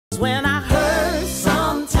when I hurt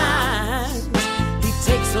sometimes, he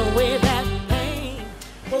takes away that pain.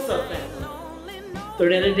 What's up, family?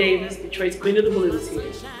 Toledo Davis, Detroit's Queen of the Blues here.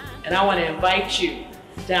 And I want to invite you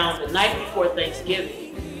down the night before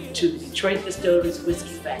Thanksgiving to the Detroit Distillery's Whiskey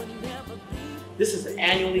Factory. This is an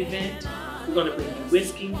annual event. We're going to bring you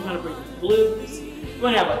whiskey, we're going to bring you blues, we're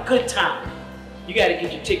going to have a good time. You got to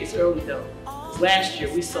get your tickets early though, because last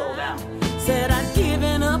year we sold out. Said I'd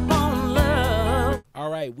given up on love. All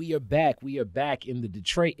right, we are back. We are back in the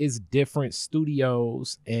Detroit is Different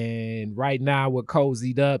studios. And right now we're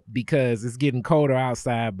cozied up because it's getting colder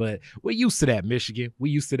outside, but we're used to that, Michigan.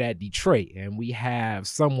 We're used to that, Detroit. And we have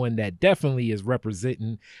someone that definitely is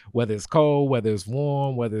representing, whether it's cold, whether it's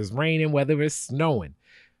warm, whether it's raining, whether it's snowing.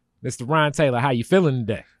 Mr. Ron Taylor, how you feeling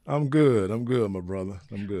today? I'm good, my brother.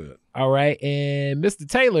 I'm good. All right, and Mr.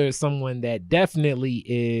 Taylor is someone that definitely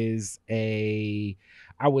is a,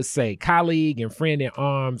 I would say, colleague and friend in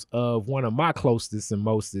arms of one of my closest and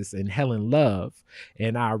mostest, and Helen Love.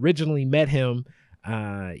 And I originally met him.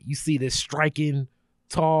 You see this striking,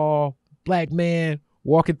 tall, black man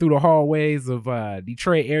walking through the hallways of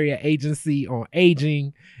Detroit Area Agency on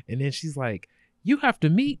Aging. And then she's like, you have to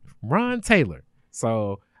meet Ron Taylor.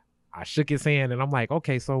 So I shook his hand and I'm like,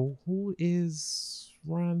 okay, so who is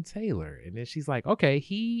Ron Taylor? And then she's like, okay,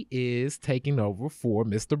 he is taking over for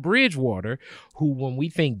Mr. Bridgewater, who, when we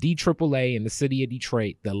think DAAA in the city of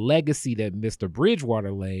Detroit, the legacy that Mr.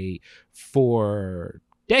 Bridgewater laid for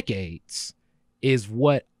decades is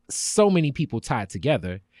what so many people tied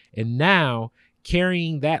together. And now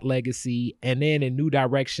carrying that legacy and then in new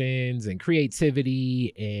directions and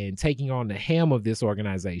creativity and taking on the helm of this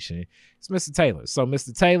organization, it's Mr. Taylor. So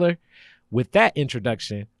Mr. Taylor, with that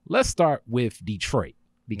introduction, let's start with Detroit,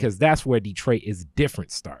 because that's where Detroit is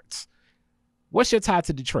different starts. What's your tie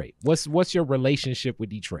to Detroit? What's your relationship with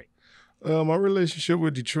Detroit? My relationship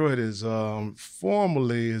with Detroit is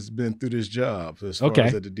formally has been through this job as far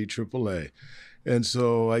as at the DAAA. And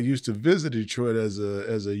so I used to visit Detroit as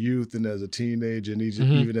a youth and as a teenager and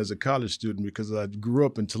even as a college student, because I grew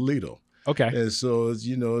up in Toledo. Okay. And so, it's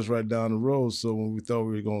right down the road. So when we thought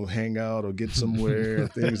we were going to hang out or get somewhere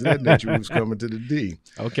and things of that nature, we was coming to the D.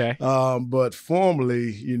 Okay. But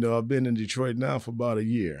formally, I've been in Detroit now for about a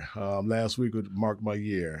year. Last week would mark my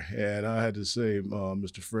year. And I had to say,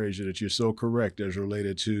 Mr. Frazier, that you're so correct as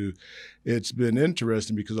related to, it's been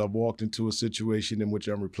interesting because I've walked into a situation in which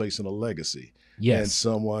I'm replacing a legacy. Yes. And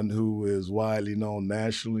someone who is widely known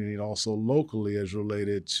nationally and also locally as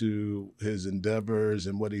related to his endeavors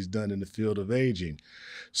and what he's done in the field of aging.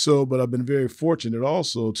 So, but I've been very fortunate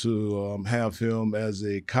also to have him as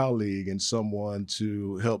a colleague and someone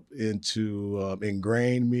to help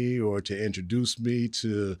ingrain me or to introduce me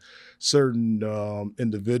to certain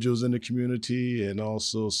individuals in the community and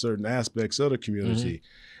also certain aspects of the community.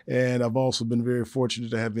 And I've also been very fortunate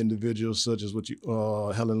to have individuals such as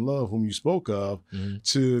Helen Love, whom you spoke of,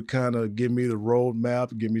 to kind of give me the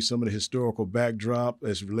roadmap, give me some of the historical backdrop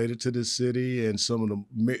as related to this city and some of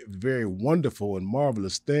the very wonderful and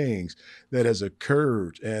marvelous things that has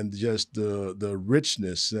occurred, and just the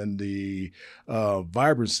richness and the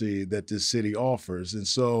vibrancy that this city offers. And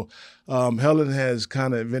so Helen has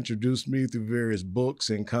kind of introduced me through various books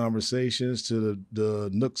and conversations to the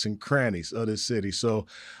nooks and crannies of this city. So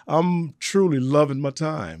I'm truly loving my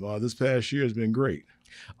time. This past year has been great.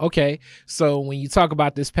 Okay, so when you talk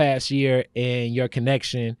about this past year and your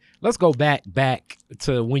connection, let's go back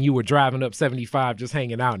to when you were driving up 75, just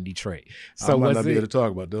hanging out in Detroit. So I might not be able to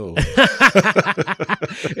talk about those.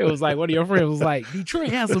 It was like one of your friends was like, Detroit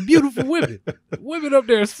has some beautiful women. Women up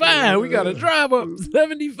there is fine. We got to drive up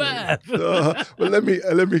 75. Well,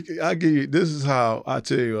 I'll give you, this is how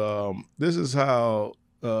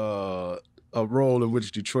a role in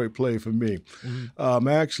which Detroit played for me.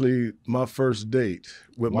 Actually, my first date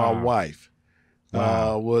with my wife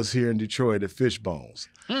was here in Detroit at Fishbones.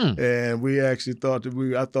 And we actually thought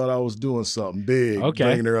I thought I was doing something big,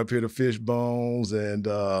 bringing her up here to Fishbones and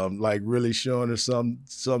like really showing her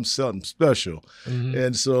something special.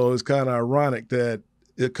 And so it's kind of ironic that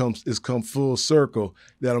it's come full circle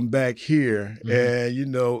that I'm back here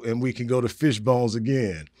and, and we can go to Fishbones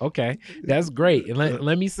again. Okay, that's great. And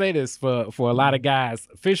let me say this for a lot of guys,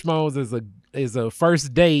 Fishbones is a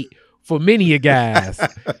first date for many of guys.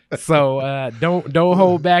 So don't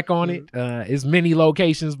hold back on it. It's many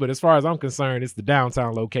locations, but as far as I'm concerned, it's the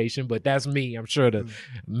downtown location. But that's me. I'm sure the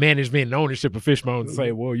management and ownership of Fishbones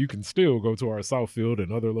say, well, you can still go to our Southfield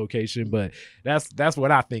and other location. But that's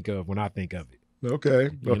what I think of when I think of it. Okay.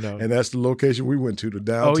 You know? And that's the location we went to, the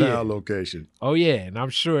downtown location. Oh, yeah. And I'm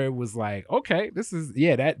sure it was like, okay, this is,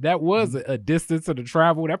 that was a distance of the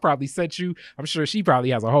travel. That probably set you, I'm sure she probably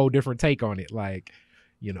has a whole different take on it. Like,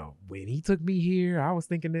 you know, when he took me here, I was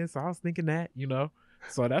thinking this, I was thinking that, you know?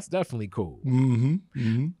 So that's definitely cool. Mm-hmm.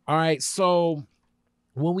 Mm-hmm. All right. So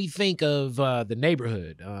when we think of the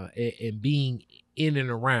neighborhood and being in and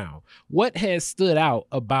around, what has stood out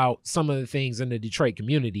about some of the things in the Detroit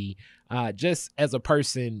community, just as a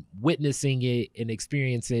person witnessing it and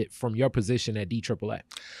experience it from your position at DAAA?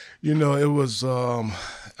 You know, it was, I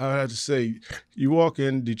have to say, you walk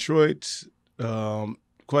in Detroit,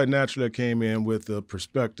 quite naturally, I came in with a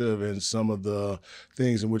perspective and some of the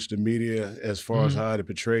things in which the media, as far as how it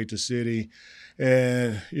portrayed the city.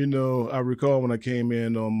 And, you know, I recall when I came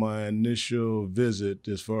in on my initial visit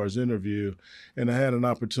as far as interview, and I had an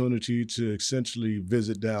opportunity to essentially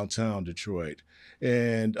visit downtown Detroit.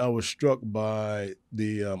 And I was struck by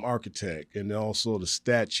the architect and also the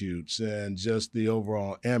statutes and just the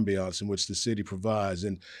overall ambiance in which the city provides.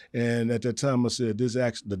 And at that time I said,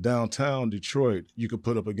 the downtown Detroit, you could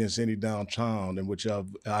put up against any downtown in which I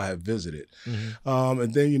have visited.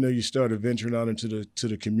 And then, you know, you started venturing out into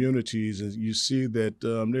the communities, and you see that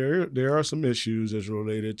there are some issues as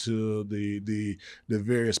related to the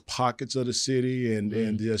various pockets of the city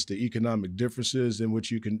and just the economic differences in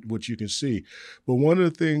which you can see. But one of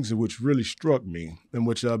the things which really struck me, and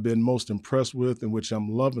which I've been most impressed with, and which I'm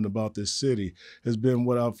loving about this city, has been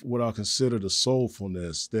what I consider the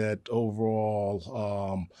soulfulness, that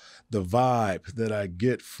overall the vibe that I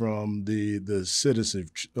get from the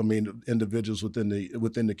citizens. I mean, individuals within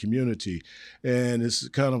the community, and it's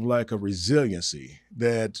kind of like a resiliency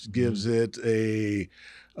that gives it a.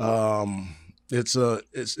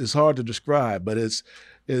 It's hard to describe, but it's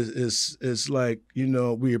like, you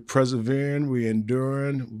know, we are persevering, we're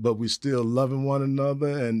enduring, but we're still loving one another,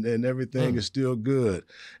 and everything is still good.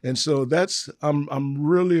 And so I'm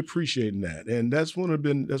really appreciating that. And that's probably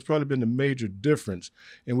been the major difference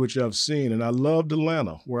in which I've seen. And I loved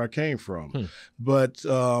Atlanta, where I came from. But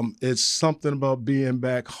it's something about being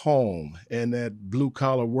back home and that blue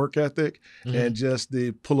collar work ethic and just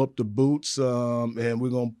the pull up the boots, and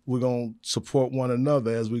we're gonna support one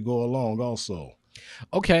another as we go along also.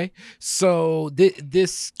 Okay, so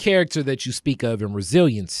this character that you speak of in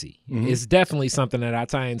resiliency is definitely something that I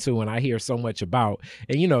tie into and I hear so much about.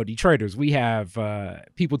 And, you know, Detroiters, we have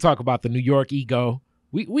people talk about the New York ego.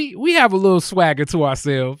 We have a little swagger to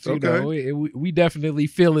ourselves. You know, we definitely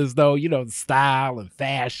feel as though, you know, style and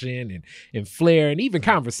fashion and flair and even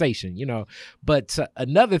conversation, you know. But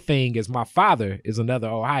another thing is, my father is another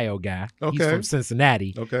Ohio guy. He's from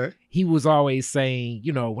Cincinnati. He was always saying,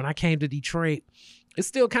 you know, when I came to Detroit, it's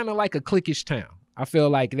still kind of like a cliquish town. I feel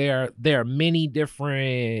like there are many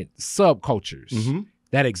different subcultures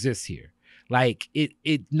that exist here. Like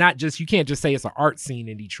it not just, you can't just say it's an art scene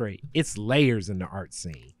in Detroit. It's layers in the art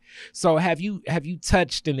scene. So have you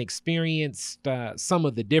touched and experienced some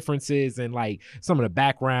of the differences and like some of the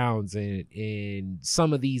backgrounds and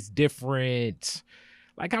some of these different,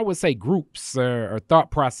 like I would say, groups or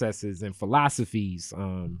thought processes and philosophies?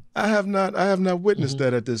 I have not witnessed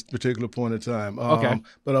that at this particular point in time.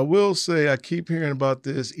 But I will say I keep hearing about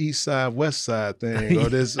this East Side, West Side thing, or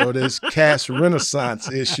this caste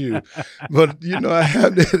renaissance issue. But you know,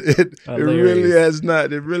 it really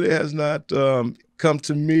has not come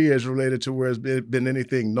to me as related to where it's been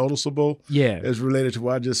anything noticeable. Yeah, as related to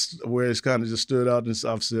where it's kind of just stood out and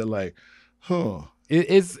I've said like, huh.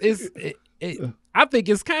 I think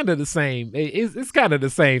it's kind of the same. It's kind of the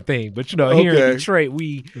same thing, but you know, here in Detroit,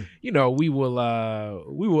 we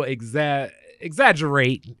will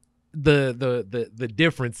exaggerate the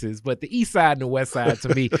differences. But the East Side and the West Side,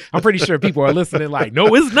 to me, I'm pretty sure people are listening like,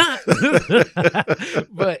 no, it's not.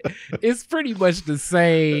 But it's pretty much the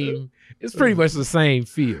same. It's pretty much the same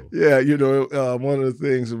feel. Yeah, you know, one of the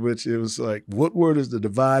things in which it was like, Woodward is the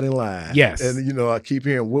dividing line. Yes. And, you know, I keep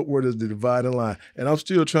hearing Woodward is the dividing line. And I'm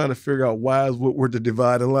still trying to figure out, why is Woodward the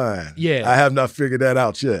dividing line? Yeah. I have not figured that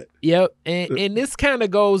out yet. Yep. And this kind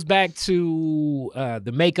of goes back to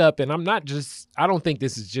the makeup. And I don't think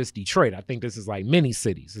this is just Detroit. I think this is like many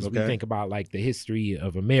cities as we think about like the history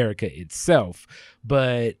of America itself.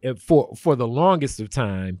 But for the longest of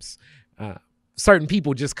times, certain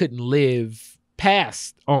people just couldn't live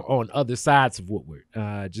past on other sides of Woodward,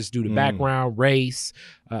 just due to background, race,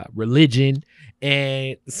 religion,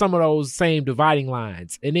 and some of those same dividing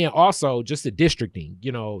lines. And then also just the districting,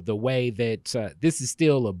 the way that this is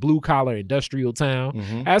still a blue collar industrial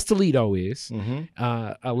town, as Toledo is.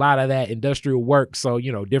 A lot of that industrial work. So,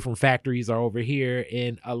 different factories are over here,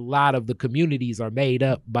 and a lot of the communities are made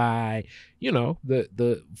up by,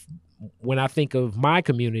 when I think of my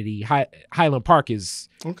community, Highland Park is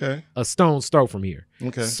a stone's throw from here.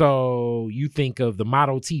 Okay. So you think of the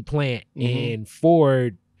Model T plant, and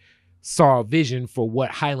Ford saw a vision for what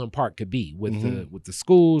Highland Park could be with the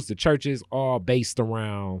schools, the churches, all based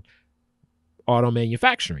around auto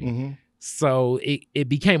manufacturing. So it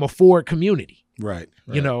became a Ford community. Right.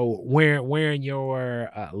 Wearing your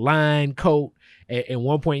line coat at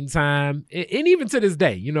one point in time, and even to this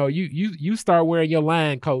day, you start wearing your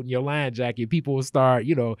line coat and your line jacket, people will start,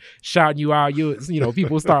 shouting you out.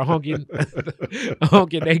 People start honking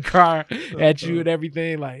their car at you and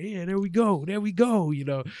everything. Like, yeah, there we go.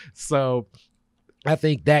 So I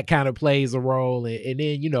think that kind of plays a role, and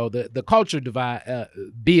then the culture divide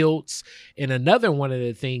builds. And another one of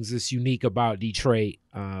the things that's unique about Detroit,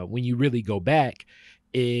 when you really go back,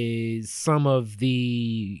 is some of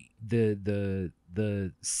the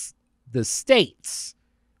states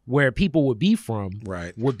where people would be from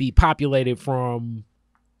would be populated from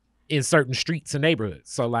in certain streets and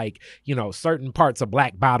neighborhoods. So like certain parts of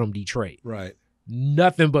Black Bottom Detroit,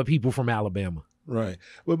 nothing but people from Alabama. Right.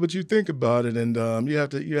 Well, but you think about it, and you have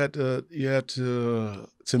to,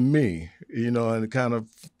 to me, and kind of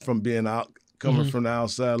from being out, coming from the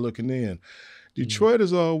outside looking in, Detroit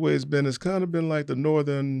has always been, it's kind of been like the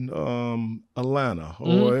northern Atlanta,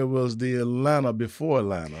 or it was the Atlanta before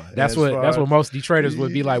Atlanta. That's what most Detroiters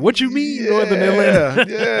would be like. What you mean northern Atlanta?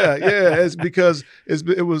 Yeah. It's because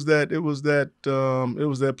it was that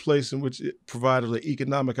place in which it provided the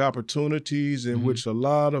economic opportunities, in which a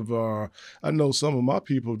lot of I know some of my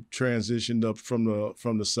people transitioned up from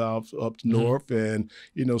the South up north, and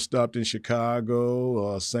stopped in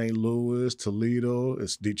Chicago, St. Louis, Toledo,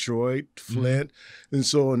 it's Detroit, Flint. And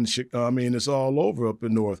so, it's all over up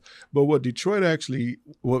in north. But what Detroit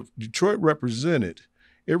represented,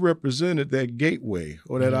 it represented that gateway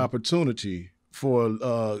or that opportunity for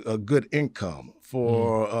a good income,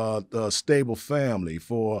 for a stable family,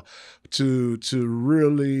 to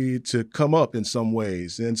really come up in some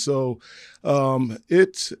ways. And so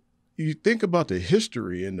you think about the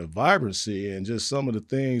history and the vibrancy and just some of the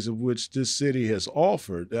things of which this city has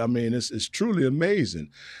offered. It's truly amazing.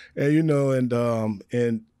 And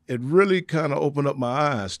it really kind of opened up my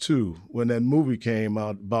eyes too when that movie came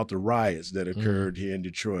out about the riots that occurred here in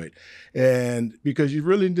Detroit. And because you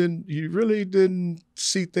really didn't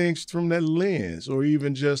see things from that lens, or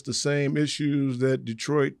even just the same issues that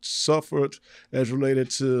Detroit suffered as related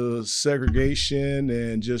to segregation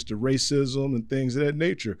and just the racism and things of that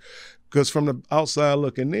nature. Because from the outside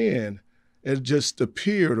looking in, it just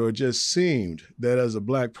appeared, or just seemed, that as a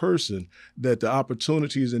Black person, that the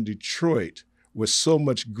opportunities in Detroit were so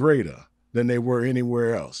much greater than they were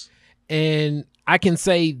anywhere else. And I can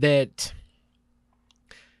say that,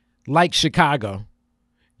 like Chicago,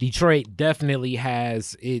 Detroit definitely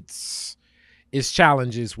has its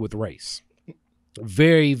challenges with race.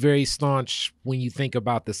 Very, very staunch when you think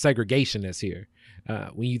about the segregation that's here.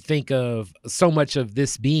 When you think of so much of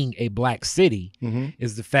this being a Black city,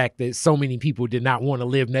 is the fact that so many people did not want to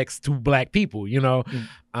live next to Black people,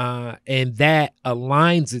 and that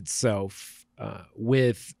aligns itself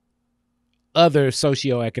with other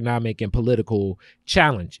socioeconomic and political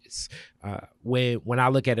challenges. When I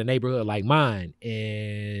look at a neighborhood like mine,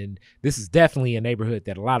 and this is definitely a neighborhood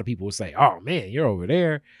that a lot of people will say, oh man, you're over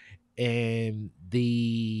there. And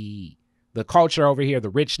the culture over here, the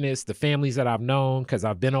richness, the families that I've known, because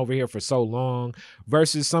I've been over here for so long,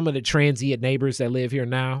 versus some of the transient neighbors that live here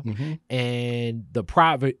now, and the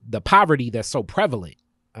poverty that's so prevalent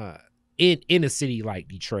in a city like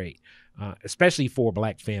Detroit, especially for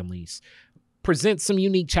Black families, presents some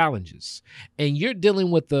unique challenges. And you're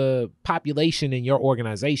dealing with the population in your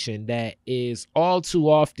organization that is all too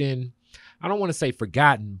often, I don't want to say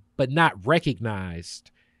forgotten, but not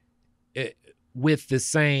recognized with the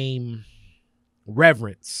same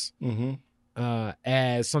reverence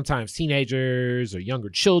as sometimes teenagers or younger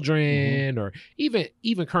children or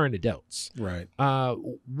even current adults. Right.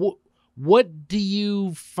 What do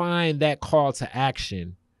you find that call to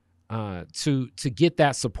action to get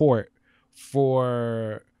that support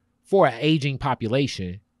for an aging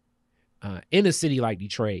population in a city like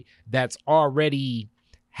Detroit that's already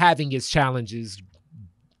having its challenges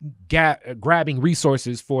grabbing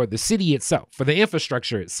resources for the city itself, for the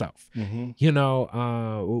infrastructure itself. You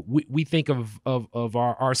know, we think of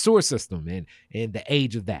our sewer system and the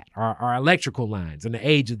age of that, our electrical lines and the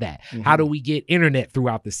age of that. How do we get internet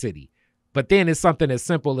throughout the city? But then it's something as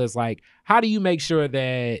simple as like, how do you make sure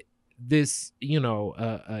that this, you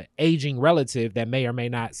know, aging relative that may or may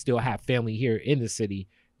not still have family here in the city,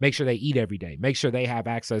 make sure they eat every day, make sure they have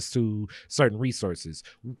access to certain resources?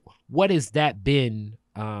 What has that been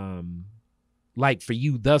like for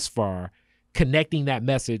you thus far, connecting that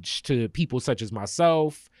message to people such as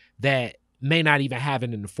myself that may not even have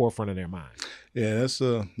it in the forefront of their mind? Yeah,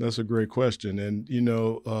 that's a great question. And, you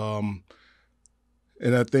know,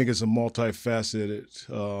 and I think it's a multifaceted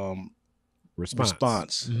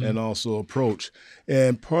response and also approach.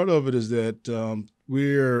 And part of it is that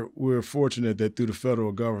we're fortunate that through the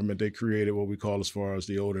federal government, they created what we call as far as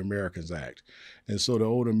the Older Americans Act. And so the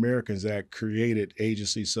Older Americans Act created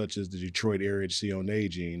agencies such as the Detroit Area Agency on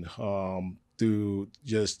Aging through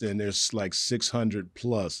just, and there's like 600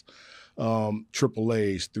 plus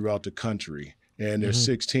AAAs throughout the country. And there's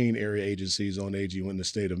 16 area agencies on aging in the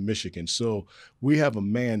state of Michigan. So we have a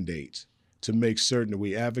mandate to make certain that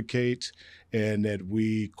we advocate and that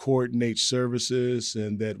we coordinate services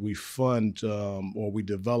and that we fund or we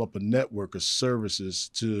develop a network of services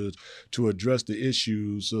to address the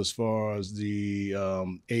issues as far as the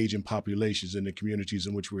aging populations in the communities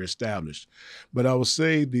in which we're established. But I will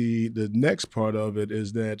say the next part of it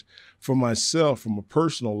is that for myself, from a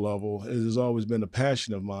personal level, it has always been a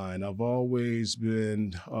passion of mine. I've always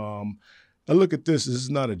been I look at this is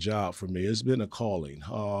not a job for me. It's been a calling.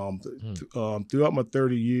 Throughout my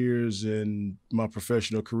 30 years in my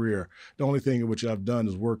professional career, the only thing in which I've done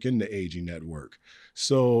is work in the aging network.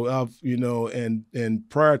 So I've, you know, and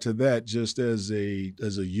prior to that, just as a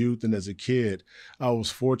youth and as a kid, I was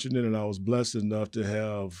fortunate and I was blessed enough to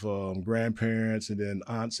have grandparents and then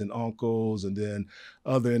aunts and uncles and then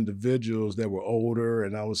other individuals that were older.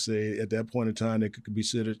 And I would say at that point in time, they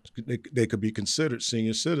could be considered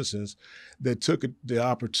senior citizens that took the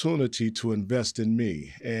opportunity to invest in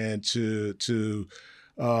me and to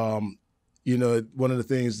you know, one of the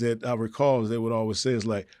things that I recall is they would always say is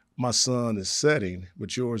like, my sun is setting,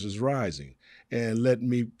 but yours is rising. And let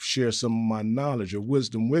me share some of my knowledge or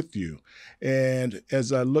wisdom with you. And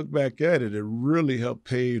as I look back at it, it really helped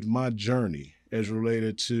pave my journey as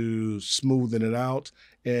related to smoothing it out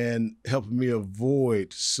and helping me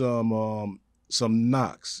avoid some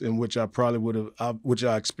knocks in which I probably would have, which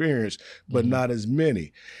I experienced, but not as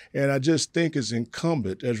many. And I just think it's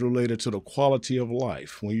incumbent as related to the quality of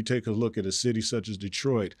life. When you take a look at a city such as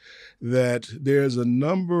Detroit, that there's a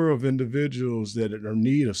number of individuals that are in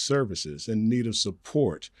need of services and need of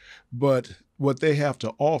support, but what they have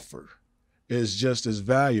to offer is just as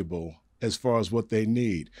valuable as far as what they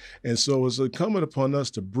need. And so it's incumbent upon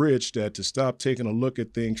us to bridge that, to stop taking a look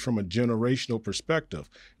at things from a generational perspective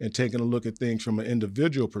and taking a look at things from an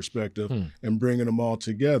individual perspective and bringing them all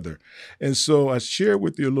together. And so I shared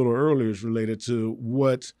with you a little earlier is related to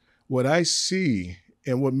what I see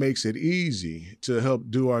and what makes it easy to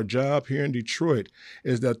help do our job here in Detroit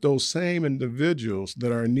is that those same individuals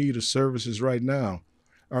that are in need of services right now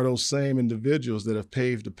are those same individuals that have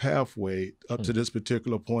paved the pathway up to this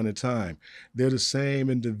particular point in time. They're the same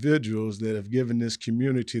individuals that have given this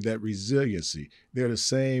community that resiliency. They're the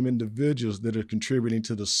same individuals that are contributing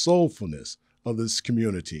to the soulfulness of this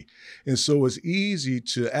community. And so it's easy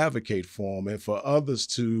to advocate for them and for others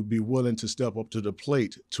to be willing to step up to the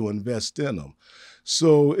plate to invest in them.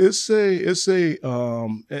 So in the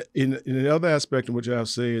other aspect in which I would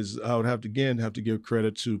say is I would have to give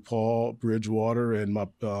credit to Paul Bridgewater and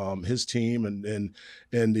his team and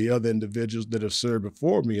the other individuals that have served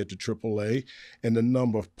before me at the AAA and the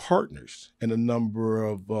number of partners and the number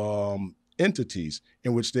of entities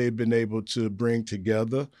in which they've been able to bring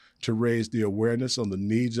together to raise the awareness on the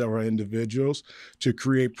needs of our individuals, to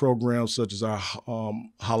create programs such as our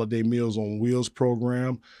Holiday Meals on Wheels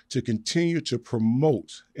program, to continue to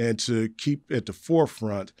promote and to keep at the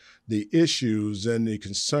forefront the issues and the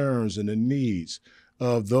concerns and the needs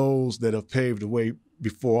of those that have paved the way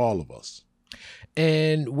before all of us.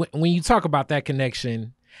 And when you talk about that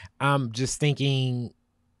connection, I'm just thinking,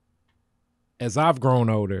 as I've grown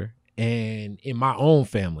older and in my own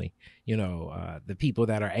family, you know, the people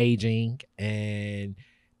that are aging and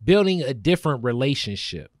building a different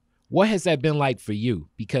relationship. What has that been like for you?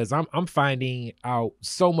 Because I'm finding out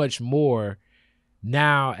so much more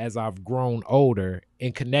now as I've grown older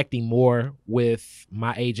and connecting more with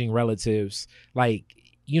my aging relatives. Like,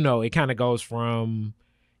 you know, it kind of goes from,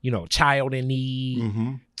 you know, child in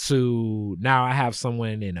need to now I have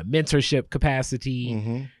someone in a mentorship capacity,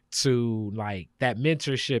 Mm-hmm. to like that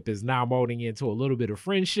mentorship is now molding into a little bit of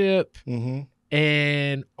friendship, Mm-hmm.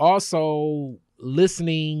 and also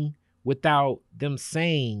listening without them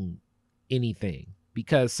saying anything,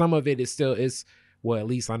 because some of it is still well, at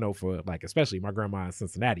least I know for like, especially my grandma in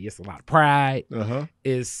Cincinnati, it's a lot of pride. Uh-huh.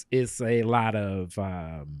 It's a lot of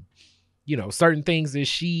certain things that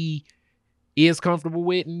she is comfortable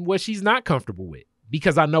with and what she's not comfortable with,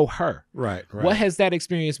 because I know her. Right. What has that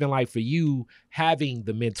experience been like for you, having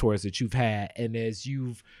the mentors that you've had, and as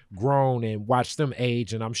you've grown and watched them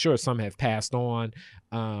age, and I'm sure some have passed on,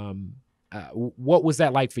 what was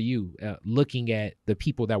that like for you, looking at the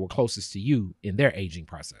people that were closest to you in their aging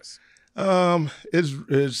process?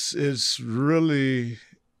 It's really,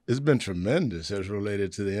 it's been tremendous as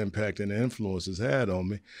related to the impact and the influence it's had on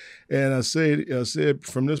me. And I say it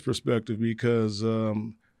from this perspective because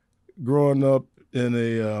growing up in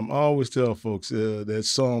I always tell folks that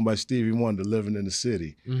song by Stevie Wonder, "Living in the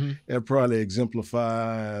City," Mm-hmm. that probably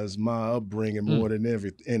exemplifies my upbringing more than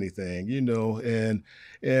anything,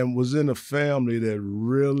 and was in a family that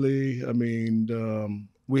really,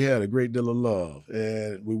 we had a great deal of love,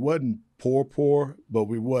 and we wasn't poor, but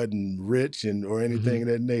we wasn't rich or anything of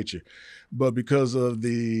that nature. But because of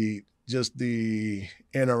the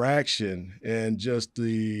interaction and just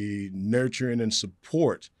the nurturing and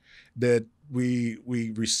support that we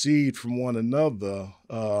received from one another,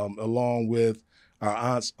 along with our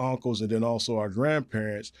aunts, uncles, and then also our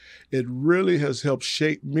grandparents, it really has helped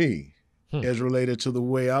shape me as related to the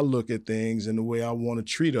way I look at things and the way I want to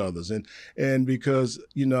treat others. And because,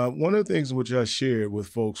 one of the things which I shared with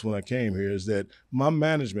folks when I came here is that my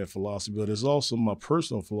management philosophy, but it's also my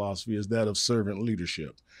personal philosophy, is that of servant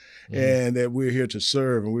leadership. And that we're here to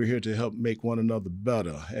serve, and we're here to help make one another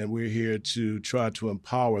better, and we're here to try to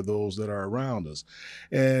empower those that are around us.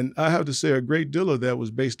 And I have to say a great deal of that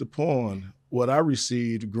was based upon what I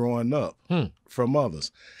received growing up from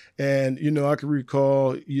others. And, I can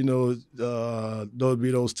recall, there'll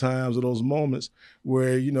be those times or those moments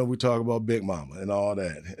where, we talk about Big Mama and all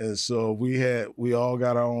that. And so we all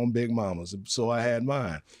got our own Big Mamas. So I had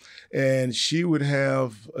mine. And she would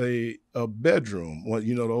have a bedroom,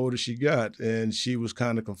 the older she got, and she was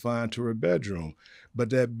kind of confined to her bedroom.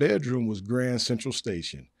 But that bedroom was Grand Central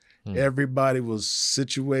Station. Everybody was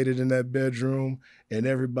situated in that bedroom, and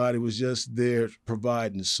everybody was just there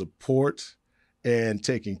providing support and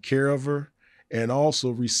taking care of her, and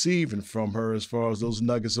also receiving from her as far as those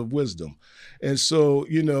nuggets of wisdom. And so,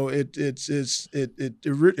 it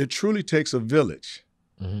truly takes a village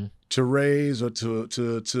to raise or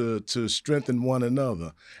to strengthen one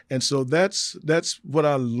another. And so that's what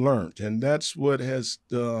I learned, and that's what has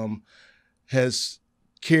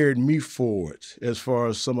carried me forward as far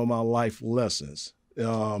as some of my life lessons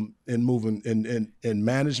in moving in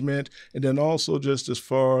management, and then also just as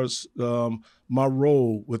far as my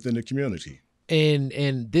role within the community.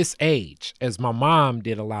 In this age, as my mom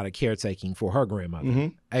did a lot of caretaking for her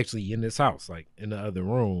grandmother, actually in this house, like in the other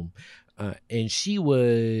room, and she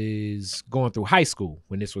was going through high school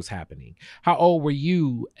when this was happening. How old were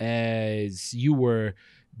you as you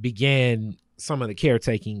began some of the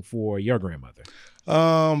caretaking for your grandmother?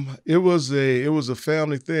 It was a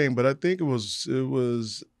family thing, but I think it was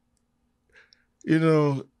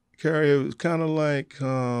Carrie, it was kind of like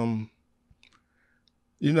how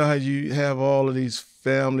you have all of these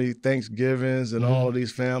family Thanksgivings and all of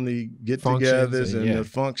these family get-togethers and the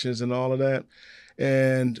functions and all of that.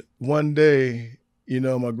 And one day,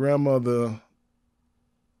 my grandmother,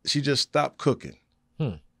 she just stopped cooking.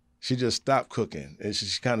 She just stopped cooking, and she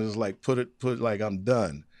kind of just like put like, I'm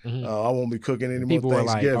done. I won't be cooking anymore. People were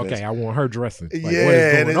like, Thanksgiving. okay, I want her dressing. Like, Yeah, what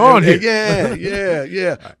is going on here?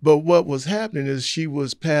 Yeah. But what was happening is she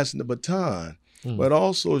was passing the baton, but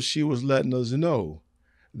also she was letting us know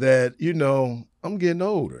that, I'm getting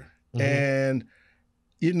older, and,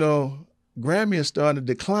 Grammy is starting to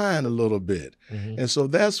decline a little bit. And so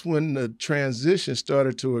that's when the transition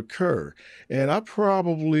started to occur. And I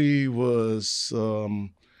probably was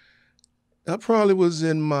in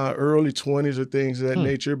my early 20s or things of that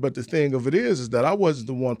nature. But the thing of it is that I wasn't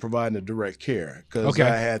the one providing the direct care, because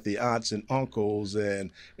I had the aunts and uncles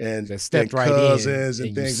and cousins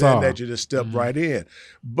and things of that nature that stepped right in.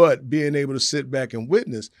 But being able to sit back and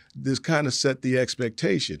witness, this kind of set the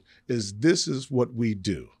expectation, this is what we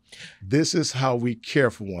do. This is how we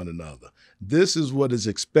care for one another. This is what is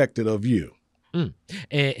expected of you.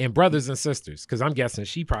 And brothers and sisters, because I'm guessing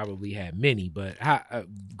she probably had many, but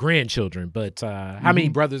grandchildren. But how many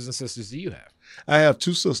brothers and sisters do you have? I have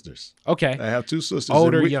two sisters. Okay. I have two sisters.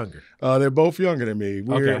 Older or younger? They're both younger than me.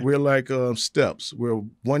 We're like steps. We're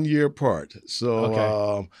 1 year apart.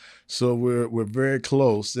 So so we're very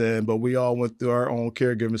close. But we all went through our own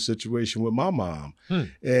caregiving situation with my mom.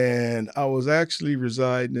 And I was actually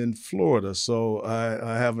residing in Florida. So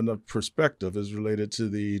I have enough perspective as related to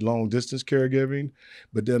the long distance caregiving,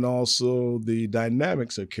 but then also the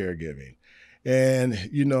dynamics of caregiving. And,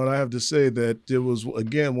 you know, and I have to say that it was,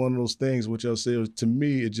 again, one of those things which I'll say, to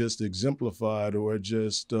me, it just exemplified or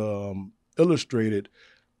just illustrated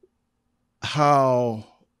what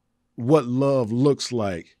love looks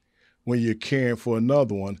like when you're caring for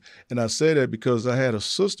another one. And I say that because I had a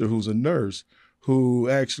sister who's a nurse who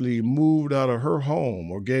actually moved out of her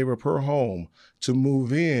home or gave up her home to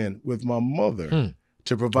move in with my mother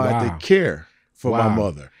to provide the care for my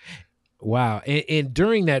mother. Wow. And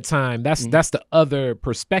during that time, that's the other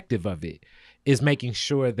perspective of it, is making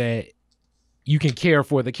sure that you can care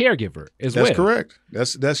for the caregiver as well. That's correct.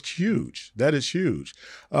 That's huge. That is huge.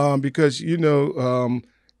 Because, you know,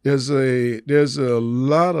 there's a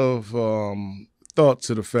lot of thought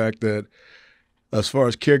to the fact that as far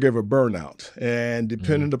as caregiver burnout, and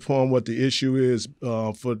depending upon what the issue is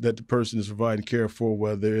for that the person is providing care for,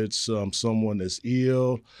 whether it's someone that's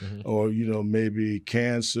ill or, you know, maybe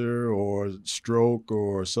cancer or stroke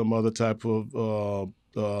or some other type of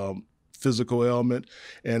physical ailment.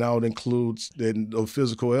 And I would include that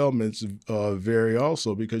physical ailments vary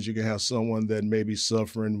also, because you can have someone that may be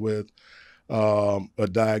suffering with a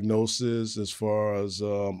diagnosis as far as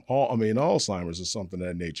Alzheimer's or something of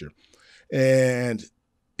that nature. And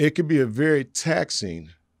it could be a very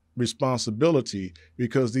taxing responsibility,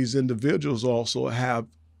 because these individuals also have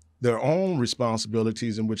their own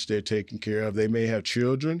responsibilities in which they're taking care of. They may have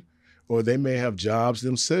children or they may have jobs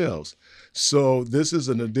themselves. So this is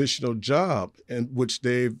an additional job in which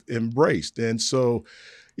they've embraced. And so,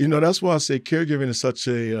 you know, that's why I say caregiving is such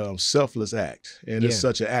a selfless act, and it's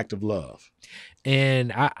such an act of love.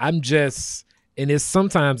 And and it's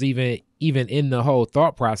sometimes even in the whole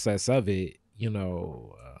thought process of it, you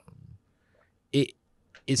know,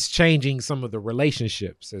 it's changing some of the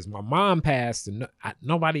relationships. As my mom passed, and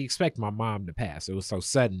nobody expected my mom to pass. It was so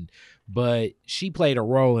sudden, but she played a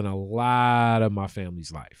role in a lot of my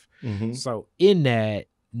family's life. So in that,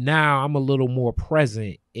 now I'm a little more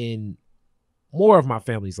present in more of my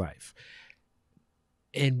family's life.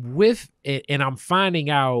 And and I'm finding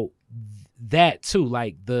out that too,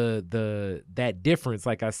 like that difference.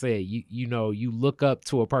 Like I said, you know, you look up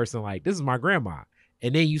to a person like, this is my grandma,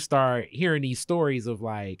 and then you start hearing these stories of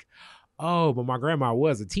like, oh, but my grandma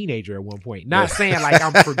was a teenager at one point. Not saying like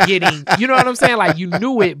I'm forgetting, you know what I'm saying? Like, you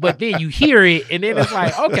knew it, but then you hear it, and then it's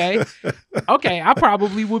like, okay, I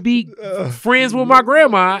probably would be friends with my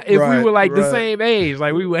grandma if we were like the same age,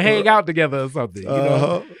 like we would hang out together or something, you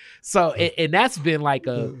know? So, and that's been like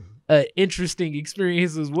a interesting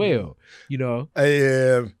experience as well, you know.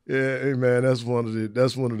 Yeah, man. That's one of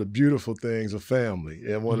the beautiful things of family,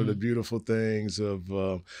 and one of the beautiful things of,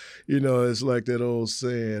 you know, it's like that old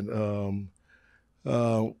saying,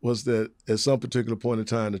 was that at some particular point in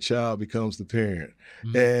time, the child becomes the parent,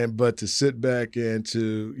 but to sit back and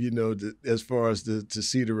to, you know, as far as to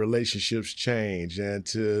see the relationships change, and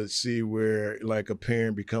to see where like a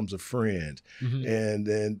parent becomes a friend, and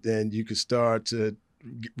then you can start to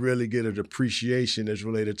really get an appreciation as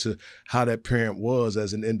related to how that parent was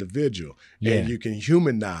as an individual. And you can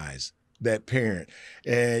humanize that parent,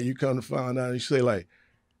 and you come to find out, and you say like,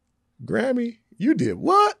 Grammy, you did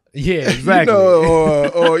what? Yeah, exactly. You know,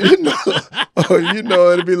 or you know,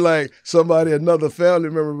 it'd be like another family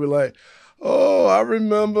member be like, oh, I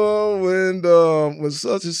remember when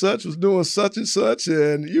such and such was doing such and such,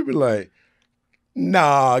 and you'd be like,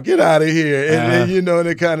 nah, get out of here. And you know, and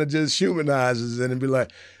it kind of just humanizes it and be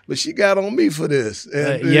like, but she got on me for this.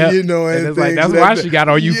 And you know, and it's like, that's why she got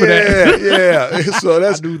on you for that. Yeah. So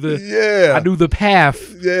that's I do the path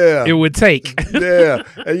it would take.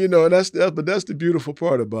 And you know, and that's the beautiful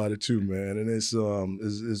part about it too, man. And it's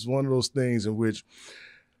one of those things in which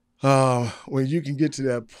when you can get to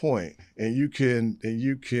that point, and you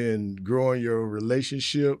can grow in your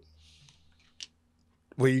relationship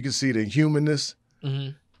where you can see the humanness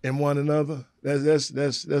in one another, that's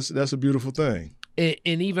a beautiful thing.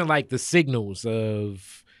 And even like the signals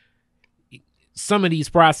of some of these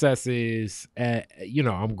processes, you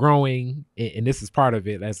know, I'm growing, and this is part of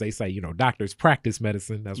it, as they say, you know, doctors practice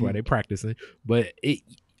medicine. That's why they're practicing. But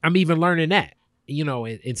I'm even learning that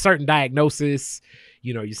in certain diagnosis,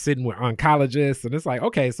 you're sitting with oncologists and it's like,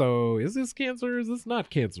 okay, so is this cancer? Is this not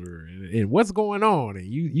cancer? And what's going on? And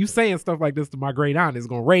you saying stuff like this to my great aunt is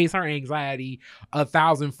going to raise her anxiety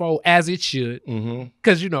 1,000-fold, as it should.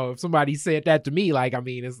 Because, if somebody said that to me, like, I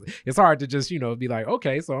mean, it's hard to just, be like,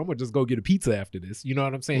 okay, so I'm going to just go get a pizza after this. You know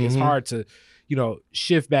what I'm saying? It's hard to,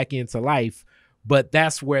 shift back into life. But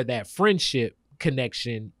that's where that friendship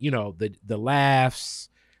connection, the laughs,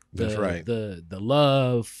 that's right, the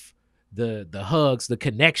love, the hugs, the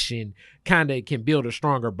connection kind of can build a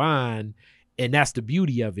stronger bond. And that's the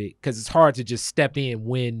beauty of it, because it's hard to just step in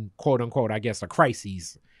when, quote unquote, I guess a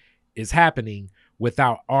crisis is happening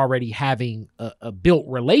without already having a built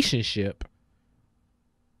relationship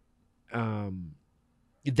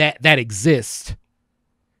that exists.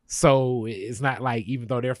 So it's not like, even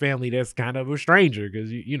though they're family, that's kind of a stranger, because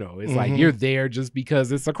it's like you're there just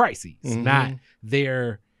because it's a crisis, not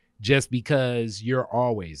there just because you're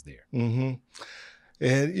always there. And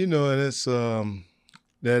and it's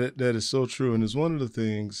that is so true, and it's one of the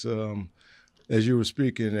things as you were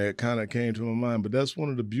speaking that kind of came to my mind. But that's one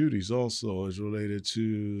of the beauties also, is related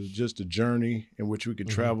to just the journey in which we can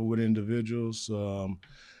travel with individuals.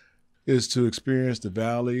 Is to experience the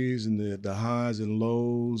valleys and the highs and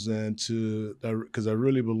lows, and because I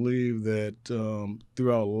really believe that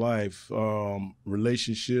throughout life,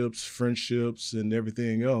 relationships, friendships, and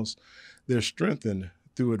everything else, they're strengthened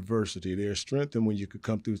through adversity. They're strengthened when you could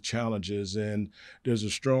come through challenges, and there's a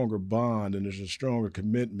stronger bond and there's a stronger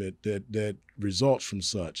commitment that results from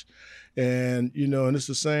such. And, and it's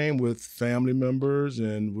the same with family members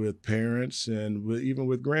and with parents and even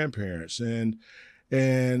with grandparents. And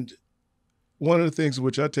one of the things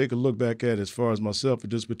which I take a look back at as far as myself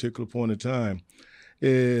at this particular point in time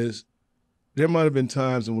is there might have been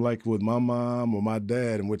times like with my mom or my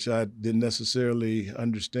dad in which I didn't necessarily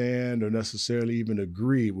understand or necessarily even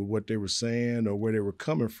agree with what they were saying or where they were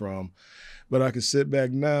coming from. But I can sit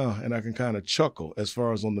back now and I can kind of chuckle as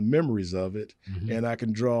far as on the memories of it. And I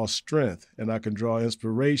can draw strength and I can draw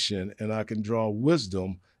inspiration and I can draw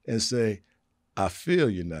wisdom and say, I feel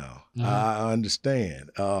you now. I understand.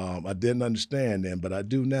 I didn't understand then, but I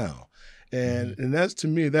do now. And that's, to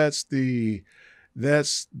me, that's the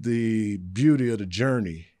beauty of the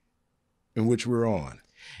journey in which we're on.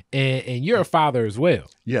 And you're a father as well.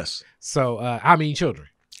 Yes. So how many children?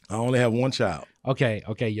 I only have one child. Okay,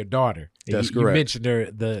 your daughter. That's correct. You mentioned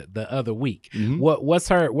her the other week. What's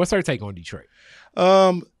her take on Detroit?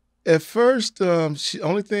 At first,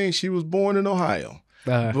 she was born in Ohio,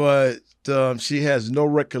 but she has no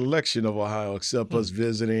recollection of Ohio except us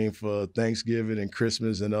visiting for Thanksgiving and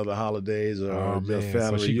Christmas and other holidays or their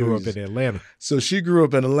family. So she grew up in Atlanta. So she grew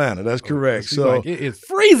up in Atlanta. That's correct. So like, it's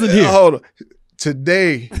freezing here. Hold on.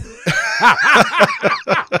 Today.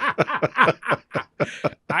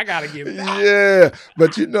 I gotta give it. Yeah,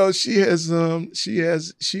 but she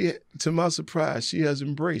to my surprise, she has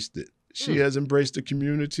embraced it. She has embraced the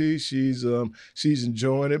community. She's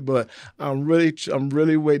enjoying it, but I'm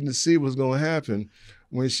really waiting to see what's going to happen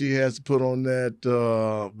when she has to put on that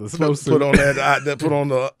put on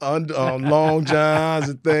the long johns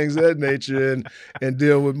and things of that nature and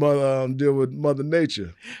deal with Mother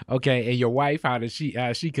Nature. Okay, and your wife, how does she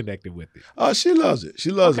connected with it? She loves it.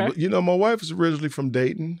 She loves it. But, my wife is originally from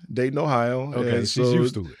Dayton, Ohio. Okay, and she's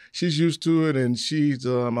used to it. She's used to it, and she's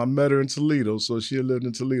I met her in Toledo, so she lived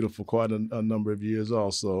in Toledo for quite a number of years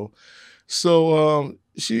also. So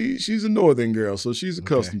she's a northern girl, so she's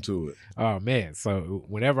accustomed to it. Oh man! So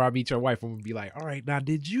whenever I meet your wife, I'm gonna be like, "All right, now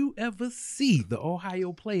did you ever see the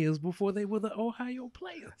Ohio players before they were the Ohio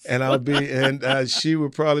players?" And she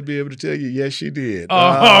would probably be able to tell you, yes, she did.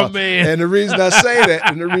 Oh man! And the reason I say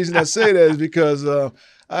that, is because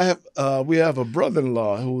we have a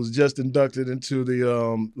brother-in-law who was just inducted into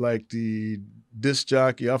the disc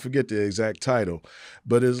jockey. I forget the exact title,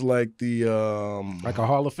 but it's like the like a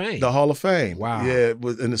Hall of Fame. The Hall of Fame. Wow. Yeah, it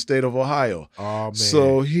was in the state of Ohio. Oh man.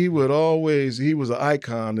 So he was an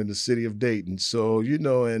icon in the city of Dayton. So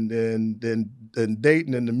and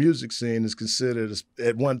Dayton in the music scene is considered,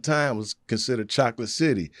 at one time, was considered Chocolate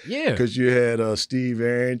City. Yeah. Because you had Steve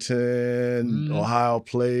Arrington, Ohio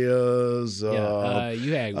Players.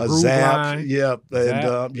 You had Zap. Line. Yep.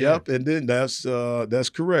 Yep. And then that's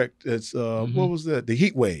correct. It's what was that? The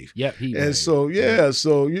Heat Wave. Yep. Heat and Wave.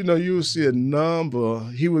 So you would see a number.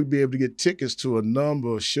 He would be able to get tickets to a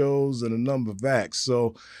number of shows and a number of acts.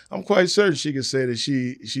 So I'm quite certain she could say that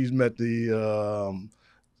she's met the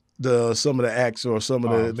some of the acts or some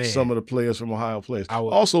of the players from Ohio players.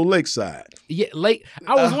 Also Lakeside. Yeah,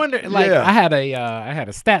 I was wondering, like, I had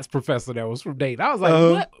a stats professor that was from Dayton. I was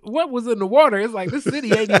like, what was in the water? It's like, this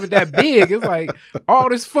city ain't even that big. It's like all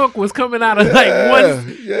this funk was coming out of like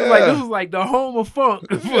one. Yeah. It was like, this was like the home of funk.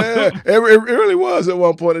 Yeah, it really was at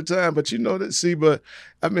one point in time. But but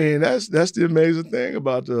I mean, that's the amazing thing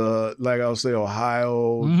about like I would say,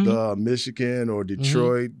 Ohio, Michigan, or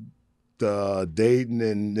Detroit. Dayton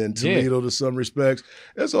and Toledo to some respects.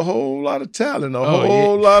 There's a whole lot of talent, a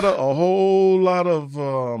whole lot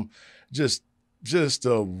of just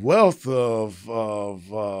a wealth of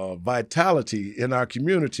vitality in our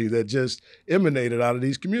community that just emanated out of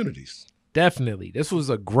these communities. Definitely. This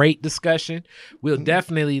was a great discussion. We'll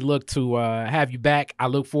definitely look to have you back. I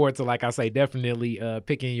look forward to, like I say, definitely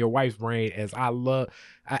picking your wife's brain,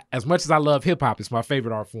 as much as I love hip hop, it's my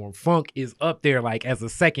favorite art form. Funk is up there like as a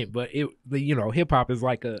second, but hip hop is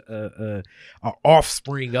like a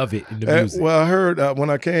offspring of it in the music. Well, I heard when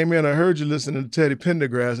I came in, I heard you listening to Teddy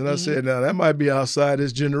Pendergrass, and I said, now that might be outside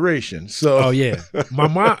his generation. So, my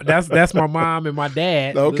mom, that's my mom and my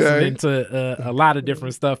dad listening to a lot of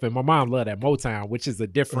different stuff, and my mom loved that Motown, which is a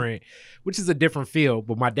different feel.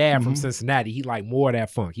 But my dad from Cincinnati, he liked more of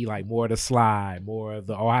that funk. He liked more of the slide, more of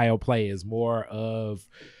the Ohio players, more of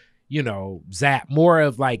Zap, more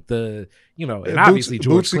of like the, and obviously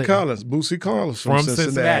George Bootsy Collins from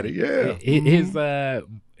Cincinnati. Yeah.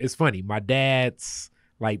 It's funny. My dad's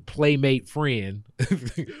like playmate friend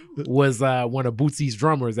was one of Bootsy's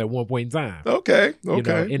drummers at one point in time. Okay.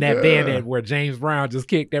 In that band where James Brown just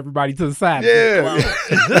kicked everybody to the side. Yeah.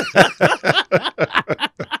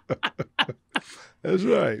 That's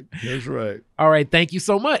right. All right. Thank you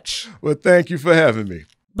so much. Well, thank you for having me.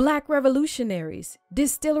 Black revolutionaries,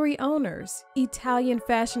 distillery owners, Italian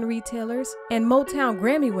fashion retailers, and Motown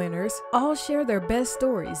Grammy winners all share their best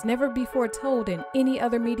stories never before told in any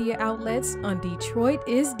other media outlets on Detroit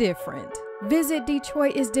is Different. Visit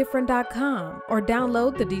DetroitisDifferent.com or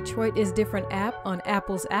download the Detroit is Different app on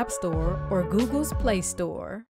Apple's App Store or Google's Play Store.